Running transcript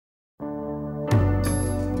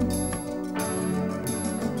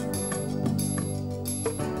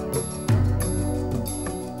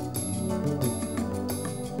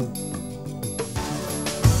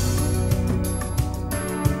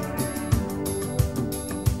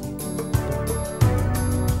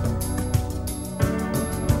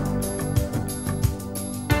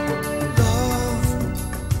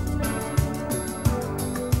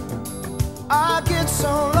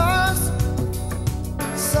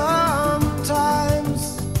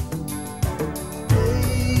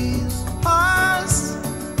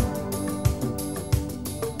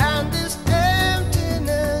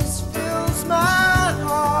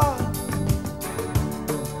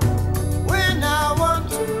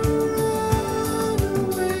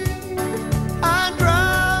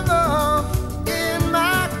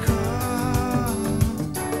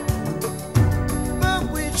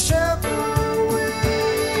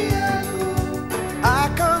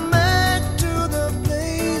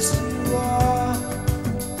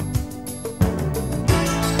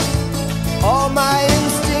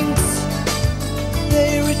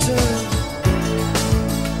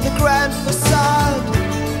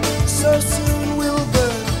so soon will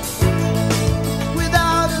burn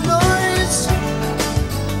without a noise,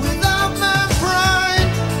 without my pride.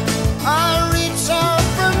 I reach out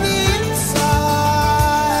from the inside.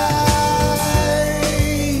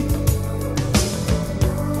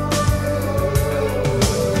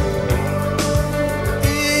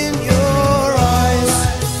 In your eyes,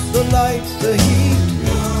 the light, the heat,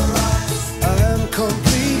 I am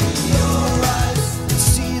complete.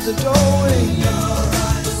 See the doorway,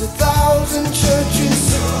 the thousand churches,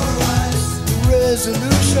 the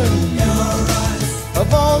resolution of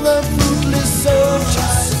all the fruitless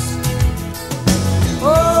searches.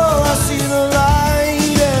 Oh, I see the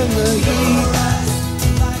light and the heat.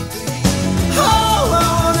 Oh, I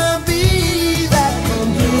wanna be that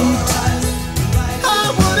complete. I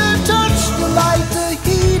wanna touch the light, the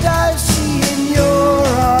heat I see in your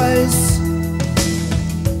eyes.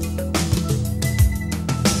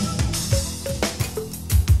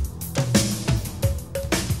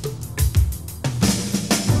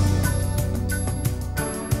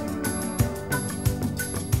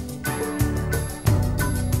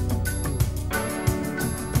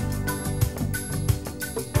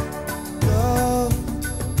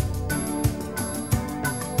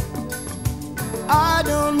 I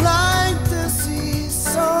don't like to see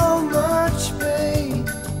so much pain,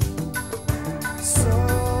 so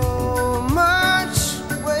much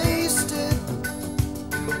wasted,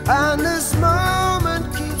 and this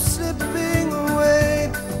moment keeps slipping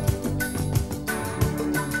away.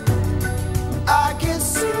 I get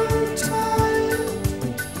so tired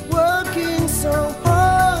working so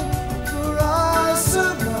hard for our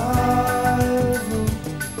survival.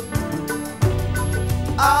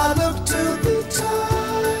 I look to the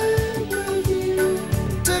time with you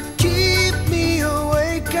to keep me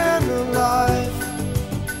awake and alive.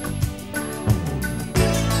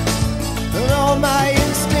 And all my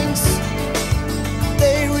instincts,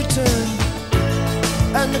 they return,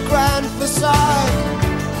 and the grand facade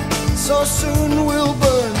so soon